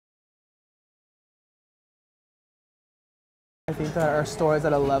I think that our store is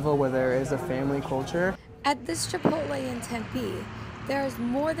at a level where there is a family culture. At this Chipotle in Tempe, there is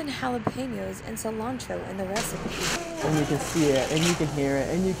more than jalapenos and cilantro in the recipe. And you can see it, and you can hear it,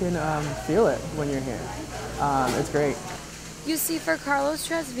 and you can feel it when you're here. It's great. You see, for Carlos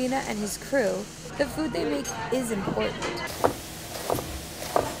Trasvina and his crew, the food they make is important.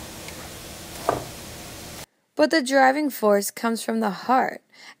 But the driving force comes from the heart,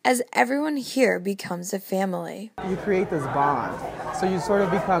 as everyone here becomes a family. You create this bond, so you sort of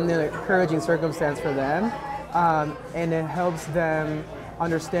become the encouraging circumstance for them, and it helps them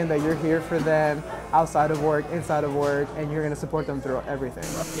understand that you're here for them outside of work, inside of work, and you're going to support them through everything.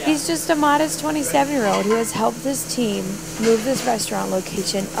 He's just a modest 27-year-old who has helped this team move this restaurant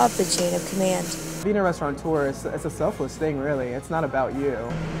location up the chain of command. Being a restaurateur is a selfless thing, really. It's not about you.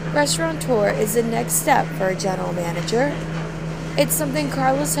 Restaurateur is the next step for a general manager. It's something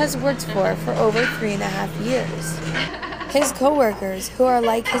Carlos has worked for over 3.5 years. His co-workers, who are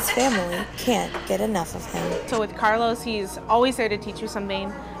like his family, can't get enough of him. So with Carlos, he's always there to teach you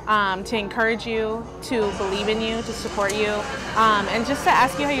something, to encourage you, to believe in you, to support you, and just to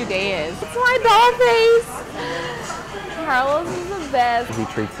ask you how your day is. It's my doll face! Carlos is the best. He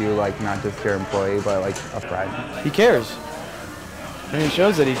treats you like not just your employee, but like a friend. He cares. And he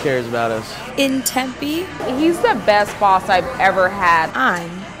shows that he cares about us. In Tempe, He's the best boss I've ever had. I'm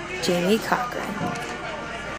Jamie Cochran.